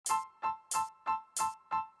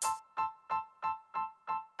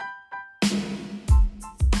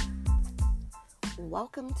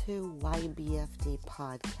welcome to YBFD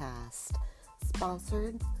Podcast,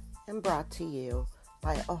 sponsored and brought to you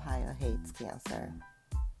by Ohio Hates Cancer.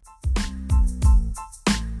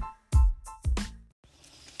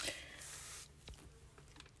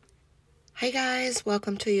 Hi guys,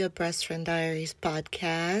 welcome to your Breast Friend Diaries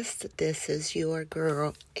podcast. This is your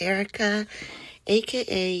girl Erica,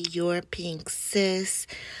 aka your pink sis.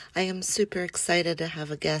 I am super excited to have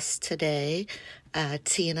a guest today,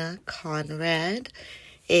 Tina Conrad,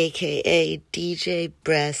 aka DJ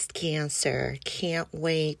Breast Cancer. Can't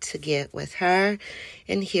wait to get with her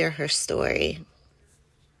and hear her story.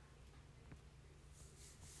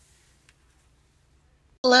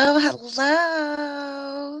 Hello.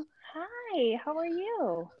 Hi, how are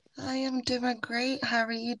you? I am doing great. How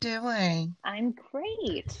are you doing? I'm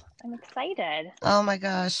great. I'm excited. Oh my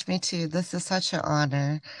gosh, me too. This is such an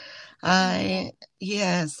honor. Oh.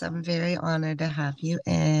 Yes, I'm very honored to have you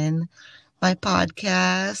in my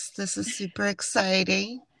podcast. This is super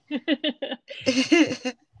exciting.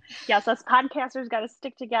 Yes, us podcasters got to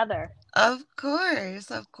stick together. Of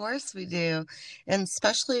course we do. And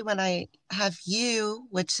especially when I have you,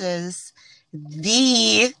 which is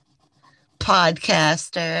the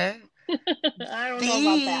podcaster, I don't know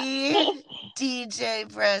about that. the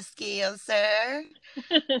DJ Breast Cancer.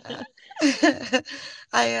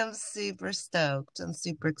 I am super stoked and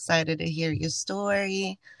super excited to hear your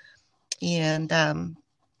story and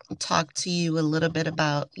talk to you a little bit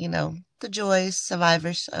about, the joys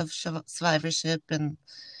survivorship and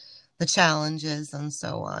the challenges and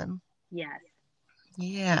so on. Yes,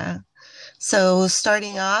 Yeah. So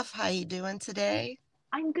starting off, how you doing today?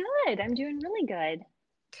 I'm good. I'm doing really good.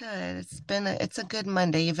 Good. It's a good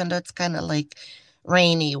Monday, even though it's kind of like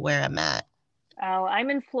rainy where I'm at. Oh, I'm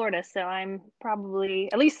in Florida, so I'm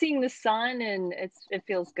probably at least seeing the sun, and it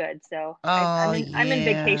feels good. So Oh I'm in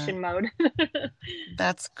yeah. vacation mode.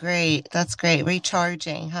 That's great. That's great.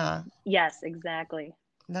 Recharging, huh? Yes, exactly.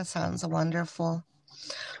 That sounds wonderful.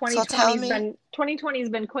 So tell 2020's me, been 2020's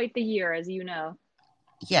been quite the year, as you know.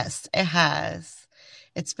 yes, it has.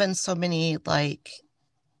 It's been so many like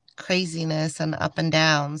craziness and up and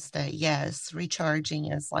downs that yes,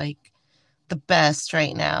 recharging is like the best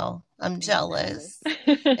right now. I'm Exactly. jealous.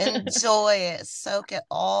 Enjoy it. Soak it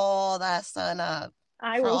all that sun up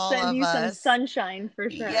I for will all send of you some us. sunshine for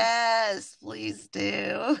sure. Yes, please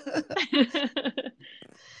do.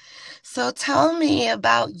 So tell me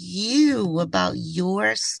about you, about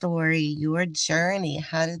your story, your journey.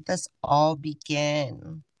 How did this all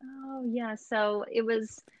begin? Oh, yeah.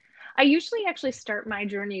 I usually actually start my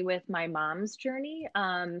journey with my mom's journey.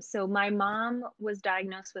 So my mom was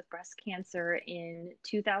diagnosed with breast cancer in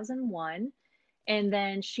 2001, and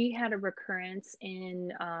then she had a recurrence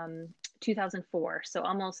in 2004. So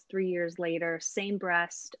almost 3 years later, same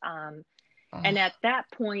breast. And Oh, at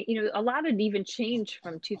that point, a lot had even changed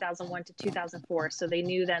from 2001 to 2004. So they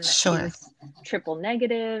knew then that she sure. was triple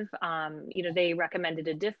negative. They recommended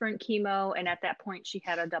a different chemo. And at that point, she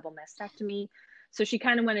had a double mastectomy. So she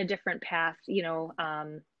kind of went a different path,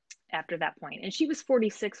 after that point. And she was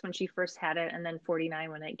 46 when she first had it, and then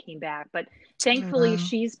 49 when it came back. But Oh, thankfully, wow.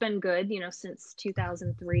 she's been good, since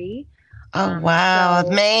 2003. Oh, wow. So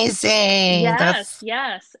Amazing. yes, That's,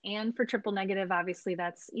 yes. And for triple negative, obviously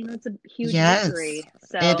that's, it's a huge yes, victory.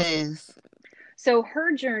 it So is.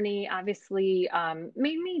 her journey obviously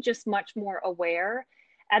made me just much more aware.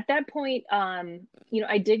 At that point,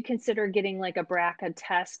 I did consider getting like a BRCA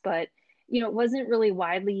test, but it wasn't really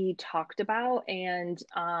widely talked about. And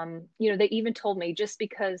they even told me just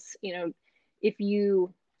because if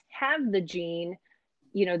you have the gene,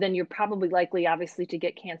 then you're probably likely, obviously, to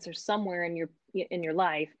get cancer somewhere in your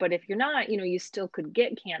life. But if you're not, you still could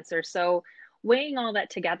get cancer. So weighing all that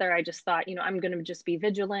together, I just thought, I'm going to just be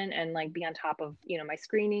vigilant and like be on top of, my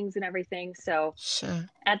screenings and everything. So Sure.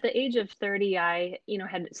 at the age of 30, I,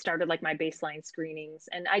 had started like my baseline screenings,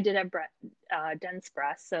 and I did have dense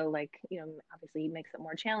breasts. So like, obviously it makes it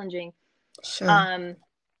more challenging. Sure. Um,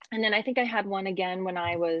 and then I think I had one again when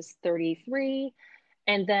I was 33.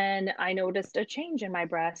 And then I noticed a change in my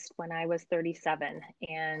breast when I was 37,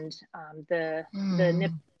 and Hmm.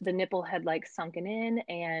 the nipple had like sunken in,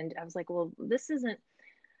 and I was like, well, this isn't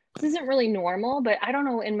really normal. But I don't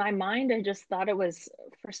know. In my mind, I just thought it was,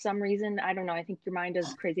 for some reason. I don't know. I think your mind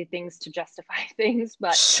does crazy things to justify things,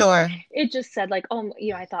 but Sure. it just said like, oh,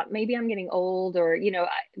 I thought maybe I'm getting old, or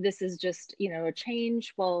this is just a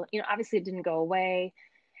change. Well, obviously it didn't go away.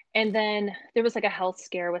 And then there was like a health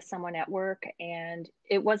scare with someone at work, and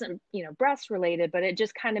it wasn't, breast related, but it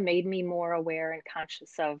just kind of made me more aware and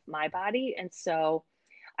conscious of my body. And so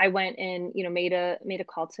I went and, made a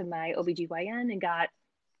call to my OBGYN and got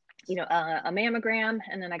a mammogram,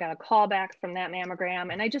 and then I got a call back from that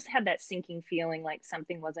mammogram, and I just had that sinking feeling like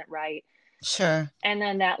something wasn't right. Sure. And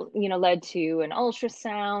then that, led to an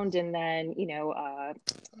ultrasound, and then,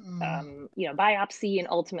 Mm, biopsy, and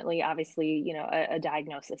ultimately, obviously, a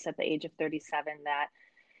diagnosis at the age of 37 that,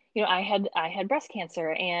 I had breast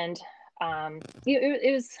cancer. And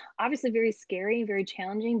it was obviously very scary, very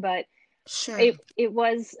challenging, but sure. it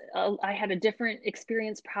was I had a different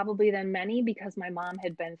experience probably than many, because my mom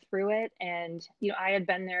had been through it, and I had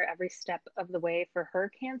been there every step of the way for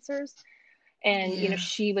her cancers, and Yeah.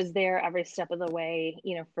 she was there every step of the way,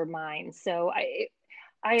 for mine. So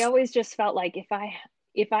I always just felt like if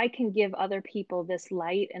I can give other people this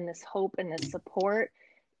light and this hope and this support,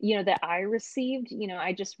 that I received,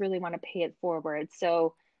 I just really want to pay it forward.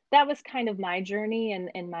 So that was kind of my journey,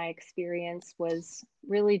 and my experience was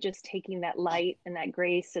really just taking that light and that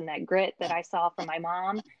grace and that grit that I saw from my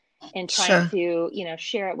mom, and trying Sure. to,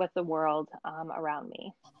 share it with the world around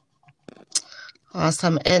me.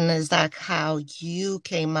 Awesome. And is that how you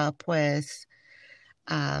came up with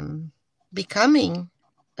um, becoming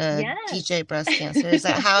a Yes. DJ breast cancer? Is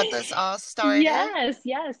that how this all started? Yes,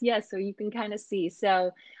 yes, yes. So you can kind of see.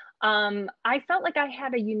 So I felt like I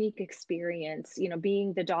had a unique experience,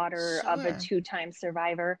 being the daughter of a Sure. two-time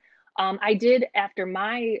survivor. I did, after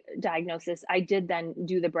my diagnosis, I did then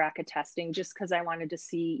do the BRCA testing, just because I wanted to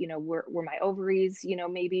see, were my ovaries,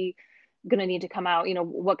 maybe going to need to come out,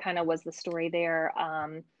 what kind of was the story there.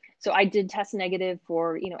 So I did test negative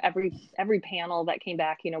for, every panel that came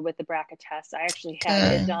back, with the BRCA test. I actually had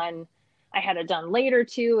it Good. done. I had it done later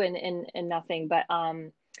too, and nothing. But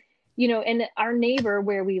and our neighbor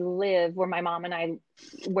where we live, where my mom and I,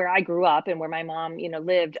 where I grew up and where my mom,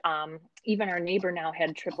 lived, even our neighbor now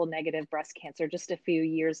had triple negative breast cancer just a few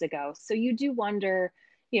years ago. So you do wonder,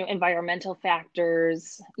 environmental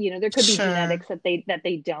factors, there could be Sure. genetics that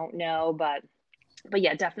they don't know, but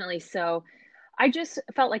yeah, definitely. So I just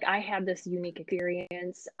felt like I had this unique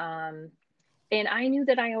experience. And I knew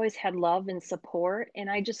that I always had love and support. And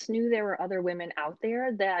I just knew there were other women out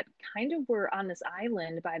there that kind of were on this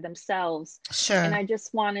island by themselves. And Sure. I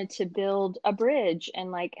just wanted to build a bridge and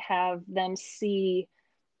like have them see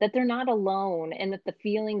that they're not alone, and that the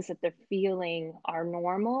feelings that they're feeling are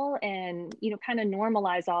normal, and, kind of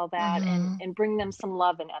normalize all that, and, Hmm. and bring them some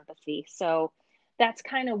love and empathy. So that's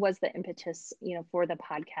kind of was the impetus, for the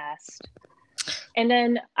podcast. And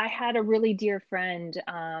then I had a really dear friend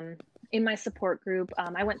in my support group.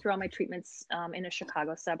 I went through all my treatments in a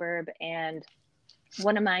Chicago suburb, and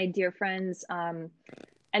one of my dear friends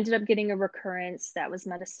ended up getting a recurrence that was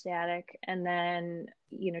metastatic. And then,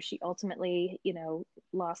 she ultimately,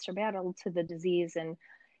 lost her battle to the disease. And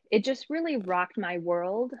it just really rocked my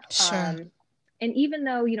world. Sure. And even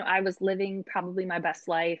though, I was living probably my best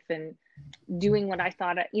life and doing what I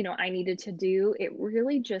thought, I needed to do, it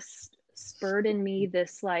really just spurred in me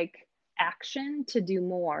this like action to do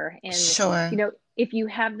more. And, Sure. if you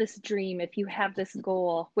have this dream, if you have this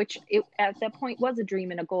goal, which at that point was a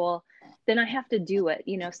dream and a goal, then I have to do it,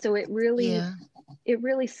 So Yeah. it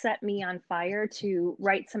really set me on fire to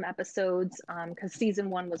write some episodes, because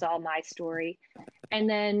season one was all my story, and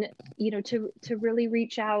then, to really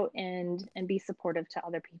reach out and be supportive to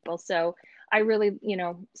other people. So I really,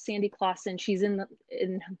 Sandy Clausen, she's in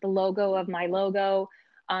the logo of my logo.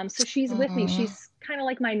 So she's with me. Mm, She's kind of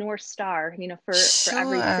like my North Star, for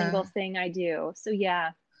every single sure. thing I do. So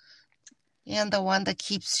yeah. And the one that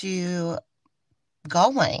keeps you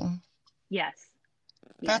going. Yes.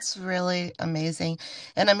 Yes. That's really amazing.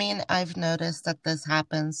 And I mean, I've noticed that this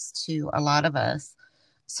happens to a lot of us Hmm.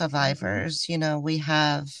 survivors. We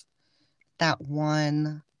have that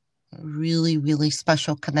one really, really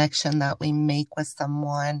special connection that we make with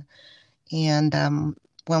someone. And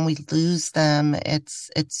when we lose them,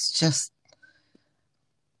 it's just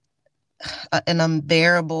an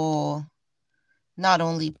unbearable, not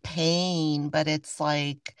only pain, but it's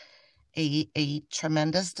like a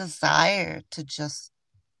tremendous desire to just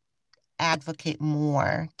advocate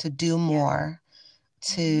more, to do Yes. more,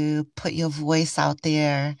 Hmm. to put your voice out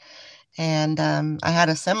there. And I had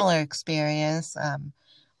a similar experience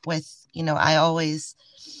with, I always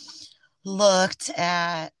looked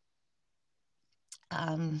at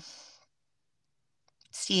um,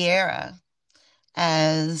 Sierra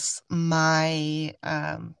as my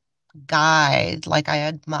guide. Like I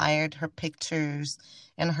admired her pictures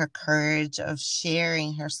and her courage of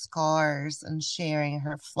sharing her scars and sharing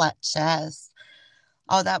her flat chest.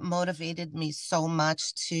 All that motivated me so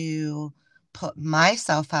much to put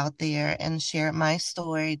myself out there and share my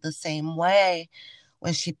story the same way.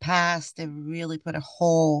 When she passed, it really put a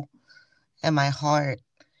hole in my heart.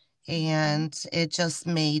 And it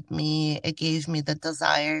gave me the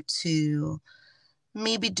desire to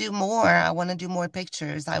maybe do more. I want to do more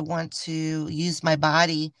pictures. I want to use my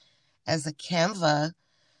body as a canva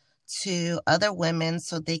to other women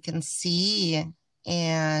so they can see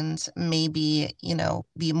and maybe,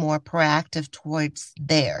 be more proactive towards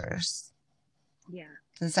theirs. Yeah.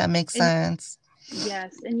 Does that make And sense?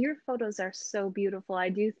 yes, and your photos are so beautiful. I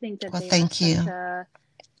do think that Well, they are thank such you. a,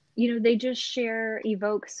 they just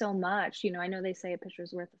evoke so much. I know they say a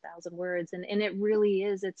picture's worth 1,000 words, and it really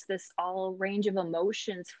is. It's this all range of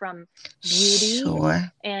emotions from beauty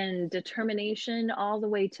Sure. and determination all the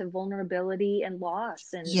way to vulnerability and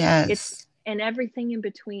loss, and it's Yes, and everything in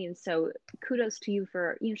between. So kudos to you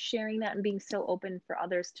for, sharing that and being so open for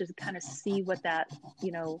others to kind of see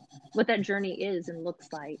you know, what that journey is and looks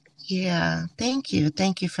like. yeah. Thank you.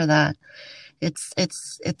 Thank you for that. It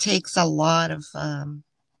takes a lot of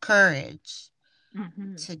courage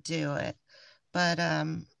Hmm. to do it. But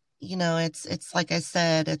it's like I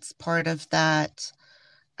said, it's part of that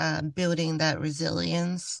building that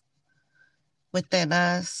resilience within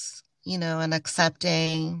us, and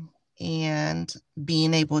accepting and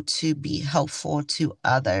being able to be helpful to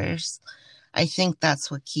others. I think that's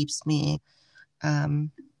what keeps me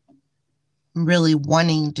um, really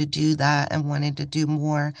wanting to do that and wanting to do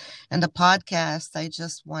more. And the podcast, I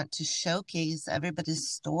just want to showcase everybody's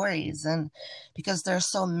stories, and because there's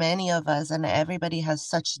so many of us and everybody has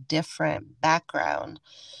such different background,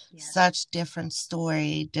 Yes. such different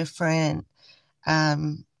story, different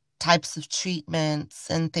um, types of treatments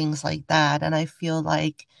and things like that. And I feel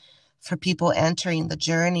like for people entering the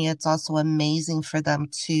journey, it's also amazing for them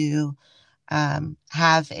to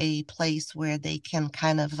have a place where they can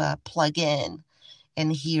kind of plug in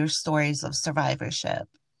and hear stories of survivorship.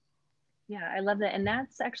 Yeah, I love that. And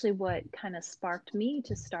that's actually what kind of sparked me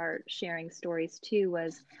to start sharing stories too,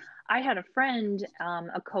 was I had a friend,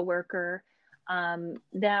 a coworker,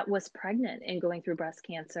 that was pregnant and going through breast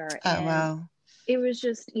cancer. Oh, And wow. it was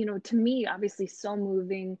just, to me, obviously so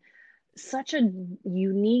moving, such a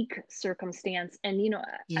unique circumstance. And, I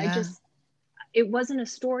Yeah, just, it wasn't a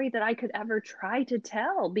story that I could ever try to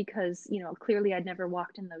tell because, clearly I'd never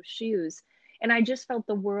walked in those shoes. And I just felt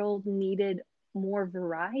the world needed more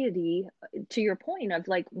variety, to your point of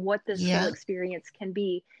like what this whole yeah, experience can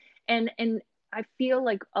be. And I feel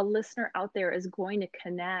like a listener out there is going to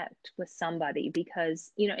connect with somebody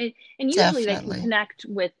because, and usually they can definitely. connect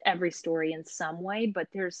with every story in some way, but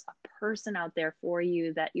there's a person out there for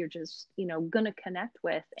you that you're just, going to connect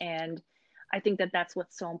with. And I think that that's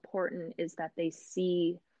what's so important is that they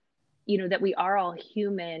see, that we are all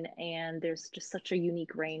human and there's just such a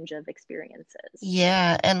unique range of experiences.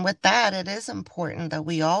 Yeah, and with that, it is important that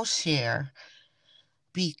we all share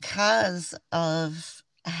because of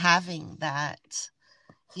having that,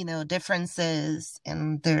 differences.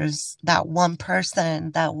 And there's that one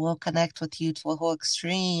person that will connect with you to a whole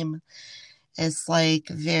extreme. It's like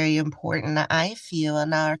very important, I feel,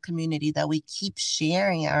 in our community that we keep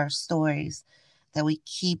sharing our stories, that we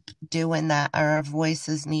keep doing that. Our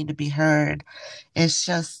voices need to be heard. It's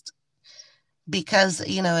just because,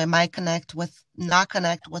 it might not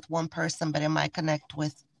connect with one person, but it might connect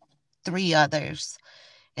with three others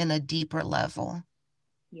in a deeper level.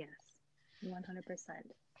 Yes,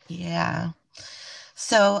 100%. Yeah.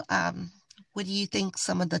 So, what do you think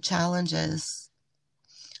some of the challenges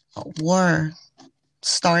were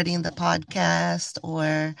starting the podcast,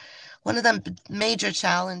 or one of the major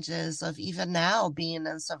challenges of even now being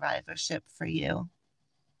in survivorship for you?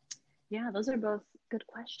 Yeah, those are both good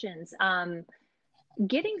questions.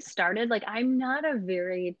 Getting started, like I'm not a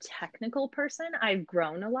very technical person. I've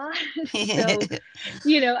grown a lot. So,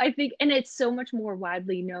 I think, and it's so much more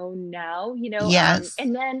widely known now, Yes.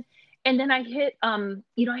 and then I hit,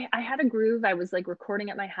 I had a groove. I was like recording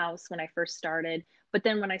at my house when I first started, but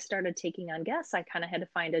then when I started taking on guests, I kind of had to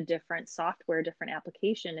find a different software, different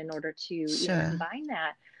application in order to, Sure. combine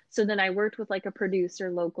that. So then I worked with like a producer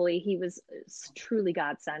locally. He was truly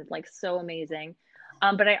godsend, like so amazing.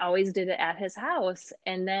 But I always did it at his house.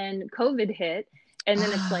 And then COVID hit, and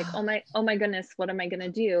then it's like, Ah, oh my goodness, what am I gonna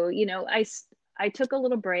do? I took a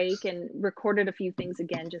little break and recorded a few things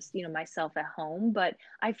again, just myself at home. But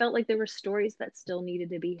I felt like there were stories that still needed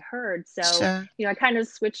to be heard. So sure. I kind of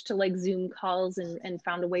switched to like Zoom calls and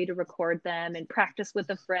found a way to record them and practice with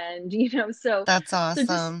a friend. That's So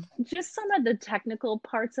awesome. just some of the technical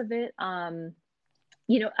parts of it.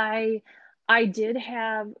 You know, I I did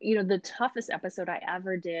have, the toughest episode I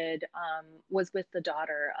ever did was with the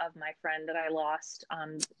daughter of my friend that I lost.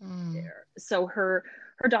 Mm, So her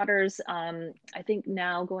her daughter's, I think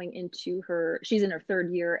now going into she's in her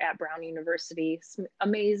third year at Brown University.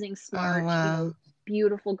 Amazing, Oh, smart, wow.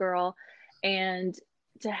 beautiful girl. And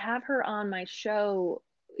to have her on my show,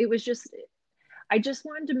 it was just, I just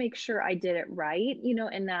wanted to make sure I did it right,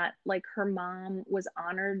 and that like her mom was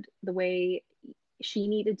honored the way she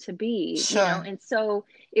needed to be, Sure. and so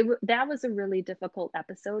that was a really difficult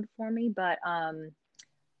episode for me, but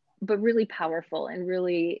really powerful and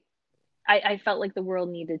really I felt like the world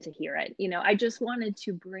needed to hear it. I just wanted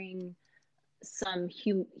to bring some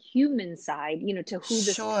human side, to who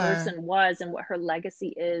this Sure. person was and what her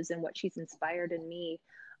legacy is and what she's inspired in me.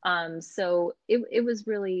 So it was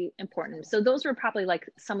really important. So those were probably like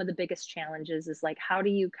some of the biggest challenges is like, how do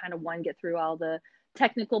you kind of one, get through all the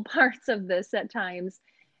technical parts of this at times?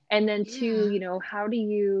 And then two, Yeah. how do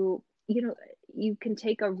you can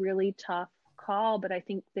take a really tough call, but I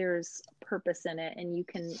think there's purpose in it and you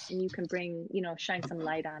can bring, shine some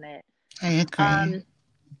light on it. I agree. Um,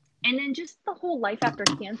 and then just the whole life after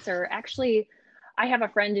cancer. Actually, I have a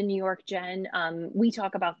friend in New York, Jen. We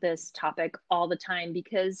talk about this topic all the time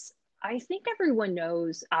because I think everyone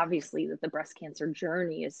knows, obviously, that the breast cancer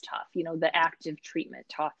journey is tough. The active treatment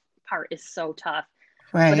tough part is so tough.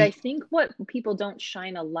 But I Right. think what people don't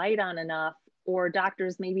shine a light on enough, or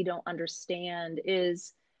doctors maybe don't understand,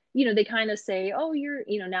 is, they kind of say, oh, you're,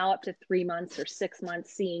 now up to 3 months or 6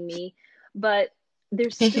 months seeing me. But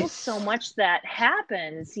there's still so much that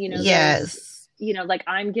happens. There's, Yes. like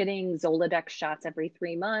I'm getting Zoladex shots every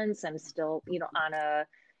 3 months. I'm still, on a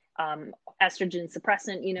estrogen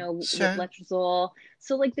suppressant, with Sure. letrozole.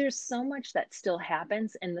 So like there's so much that still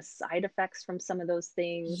happens, and the side effects from some of those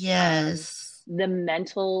things, Yes. the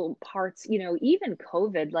mental parts, even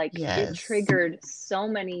COVID, like it Yes. triggered so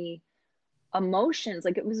many emotions.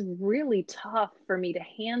 Like it was really tough for me to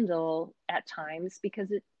handle at times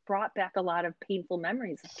because it brought back a lot of painful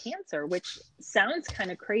memories of cancer, which sounds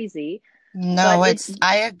kind of crazy, but No, it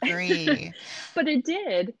I agree. but it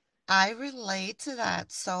did. I relate to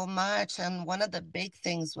that so much. And one of the big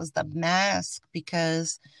things was the mask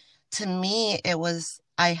because to me,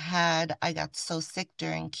 I got so sick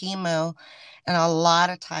during chemo, and a lot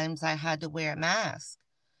of times I had to wear a mask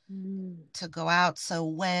Mm, to go out. So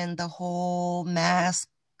when the whole mask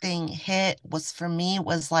thing hit was for me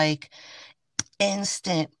was like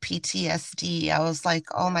instant PTSD. I was like,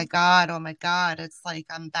 yeah. oh my God, it's like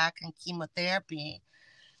I'm back in chemotherapy.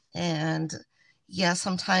 And yeah,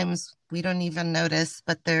 sometimes we don't even notice,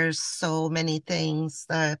 but there's so many things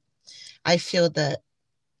that I feel that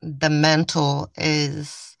the mental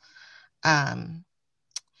is um,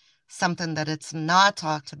 something that it's not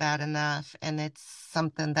talked about enough, and it's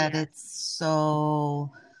something that Yes. it's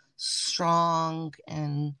so strong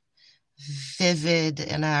and vivid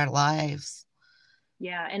in our lives.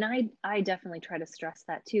 Yeah, and I definitely try to stress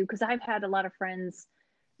that too because I've had a lot of friends,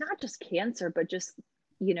 not just cancer, but just,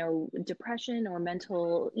 depression or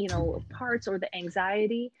mental, parts, or the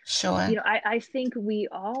anxiety. Sure. I think we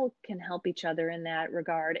all can help each other in that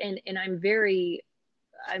regard. And I'm very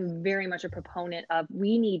much a proponent of,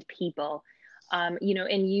 we need people, and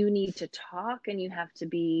you need to talk, and you have to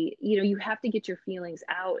be, you have to get your feelings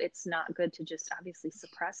out. It's not good to just obviously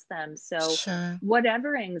suppress them. So Sure.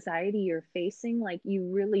 whatever anxiety you're facing, like you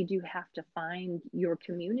really do have to find your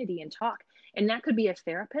community and talk. And that could be a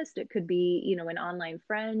therapist, it could be, an online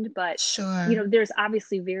friend, but Sure. there's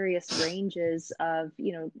obviously various ranges of,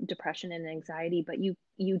 depression and anxiety, but you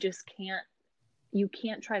just can't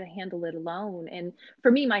try to handle it alone. And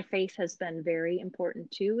for me, my faith has been very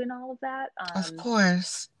important too in all of that. Of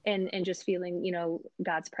course. And just feeling,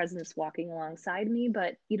 God's presence walking alongside me.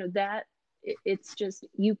 But that it's just,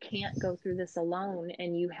 you can't go through this alone,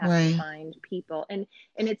 and you have to Right. find people. And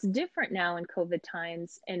it's different now in COVID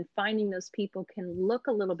times, and finding those people can look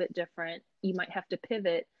a little bit different. You might have to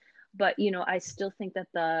pivot, but I still think that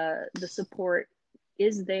the support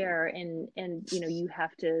is there, and you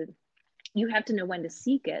have to know when to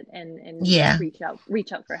seek it, and Yeah. reach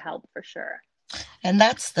out for help, for sure. And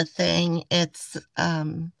that's the thing. It's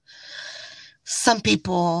some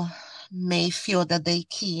people may feel that they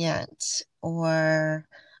can't or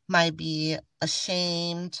might be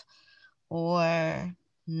ashamed or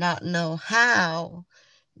not know how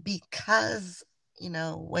because,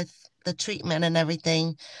 with the treatment and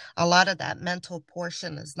everything, a lot of that mental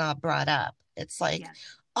portion is not brought up. It's like,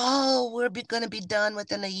 Yes. oh, we're going to be done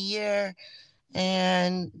within a year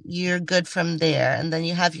and you're good from there. And then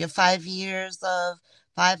you have your 5 years of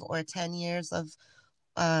 5 or 10 years of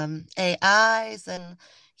AIs, and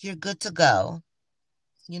you're good to go.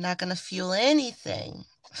 You're not going to feel anything.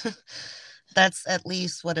 That's at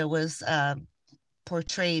least what it was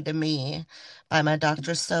portrayed to me by my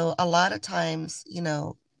doctor. So a lot of times,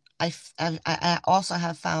 I also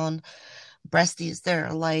have found breasties that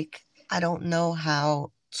are like, I don't know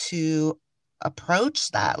how to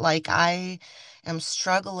approach that. Like I am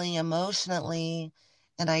struggling emotionally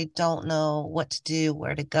and I don't know what to do,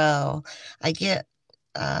 where to go. I get,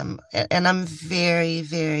 and I'm very,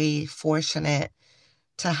 very fortunate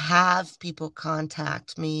to have people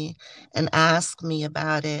contact me and ask me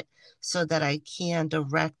about it so that I can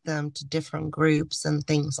direct them to different groups and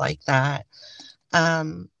things like that.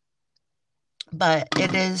 Um, but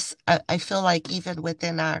it is, I feel like even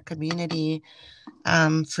within our community,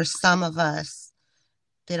 for some of us,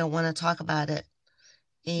 they don't want to talk about it.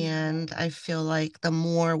 And I feel like the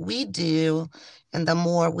more we do and the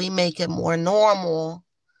more we make it more normal,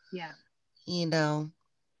 Yeah. you know.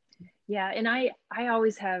 Yeah, and I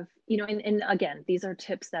always have, and again, these are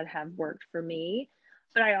tips that have worked for me,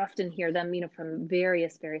 but I often hear them, from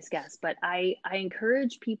various guests. But I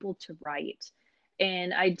encourage people to write.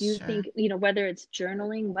 And I do Sure. think, whether it's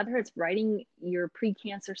journaling, whether it's writing your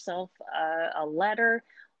pre-cancer self a letter,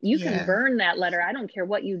 you can Yeah. burn that letter. I don't care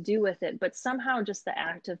what you do with it, but somehow just the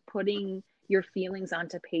act of putting your feelings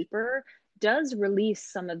onto paper does release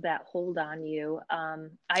some of that hold on you.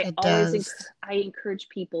 It does. I encourage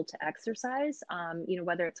people to exercise.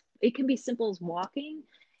 Whether it can be simple as walking,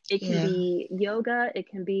 it can Yeah. be yoga, it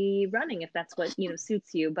can be running if that's what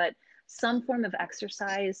suits you. But some form of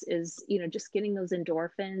exercise is just getting those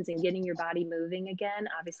endorphins and getting your body moving again.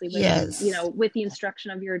 Obviously, with Yes. with the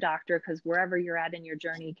instruction of your doctor, because wherever you're at in your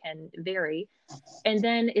journey can vary. And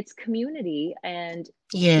then it's community. And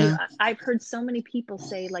Yeah. I've heard so many people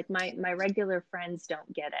say, like, my regular friends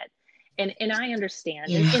don't get it. And I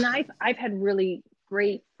understand. and, Yeah. and I've had really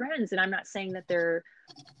great friends, and I'm not saying that they're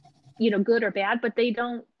good or bad, but they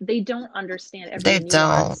don't understand every They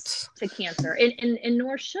nuance don't. to cancer. And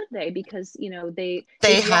nor should they, because They they've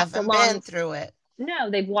walked haven't been along. through it. No,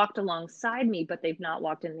 they've walked alongside me, but they've not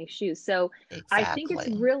walked in these shoes. So I think it's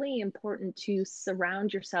Exactly. really important to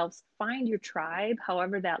surround yourselves, find your tribe,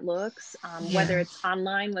 however that looks, whether Yeah. it's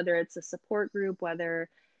online, whether it's a support group, whether,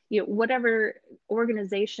 whatever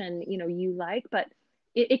organization, you like. But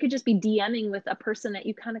it could just be DMing with a person that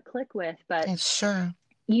you kind of click with. But It's sure.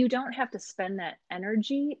 you don't have to spend that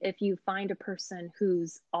energy if you find a person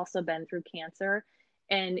who's also been through cancer,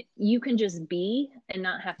 and you can just be and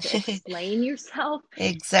not have to explain yourself.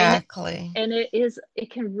 and Exactly. and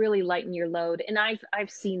it can really lighten your load. And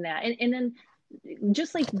I've seen that. And then,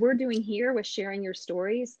 just like we're doing here with sharing your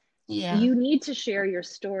stories, Yeah. you need to share your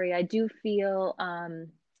story. I do feel,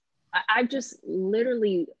 I've just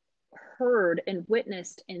literally heard and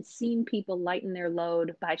witnessed and seen people lighten their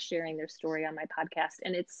load by sharing their story on my podcast.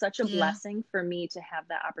 And it's such a Yeah. blessing for me to have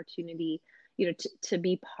that opportunity, to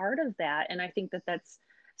be part of that. And I think that that's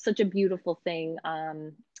such a beautiful thing.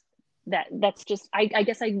 That's just, I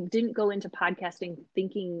guess I didn't go into podcasting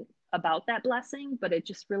thinking about that blessing, but it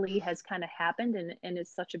just really has kind of happened, and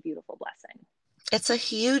it's such a beautiful blessing. It's a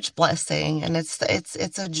huge blessing and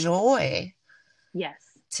it's a joy Yes.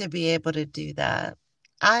 to be able to do that.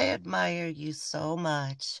 I admire you so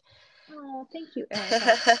much. Oh, thank you,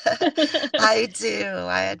 Erica. I do.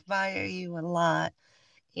 I admire you a lot.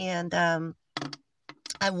 And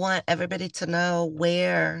I want everybody to know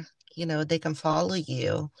where, they can follow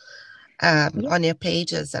you Yeah. on your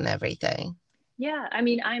pages and everything. Yeah, I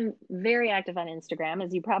mean, I'm very active on Instagram,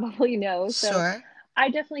 as you probably know. So Sure. I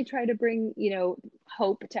definitely try to bring,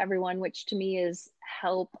 hope to everyone, which to me is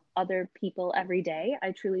help other people every day.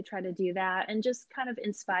 I truly try to do that and just kind of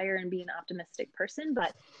inspire and be an optimistic person.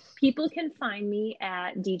 But people can find me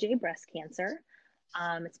at DJ Breast Cancer.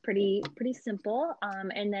 It's pretty simple.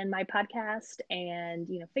 And then my podcast and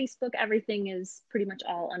Facebook, everything is pretty much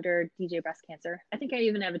all under DJ Breast Cancer. I think I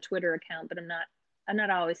even have a Twitter account, but I'm not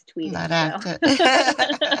always Not tweeting, so active.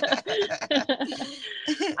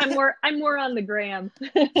 I'm more on the gram.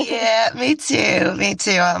 Yeah, me too. Me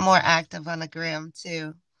too. I'm more active on the gram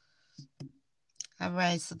too. All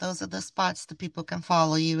right, so those are the spots that people can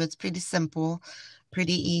follow you. It's pretty simple,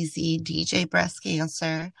 pretty easy. DJ Breast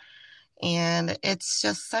Cancer. And it's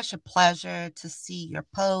just such a pleasure to see your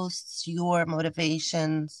posts, your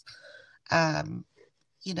motivations, um,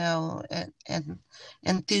 and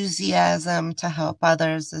enthusiasm to help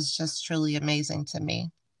others is just truly amazing to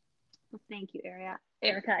me. Well, thank you,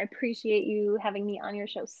 Erica. I appreciate you having me on your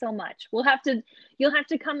show so much. You'll have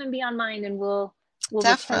to come and be on mine, and we'll return the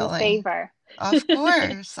Definitely. favor. Of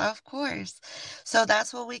course, of course. So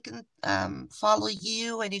that's what we can follow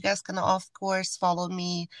you, and you guys can, of course, follow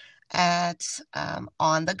me at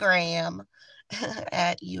on the gram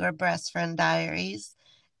at Your Breast Friend Diaries.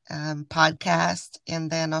 podcast. And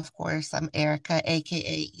then, of course, I'm Erica,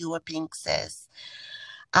 aka Your Pink Sis.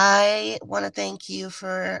 I want to thank you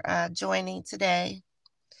for joining today,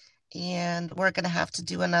 and we're going to have to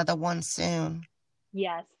do another one soon.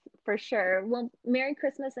 Yes, for sure. Well, Merry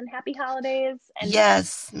Christmas and Happy Holidays, and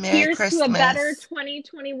Yes, Merry here's to a better Christmas.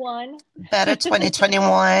 2021. Better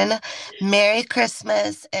 2021. Merry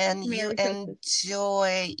Christmas, and you Merry Christmas.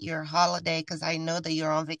 enjoy your holiday because I know that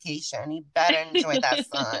you're on vacation. You better enjoy that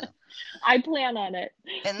sun. I plan on it.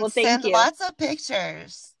 And Well, thank send you. lots of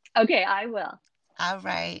pictures. Okay, I will. All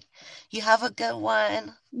right. You have a good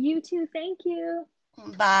one. You too. Thank you.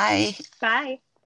 Bye. Bye.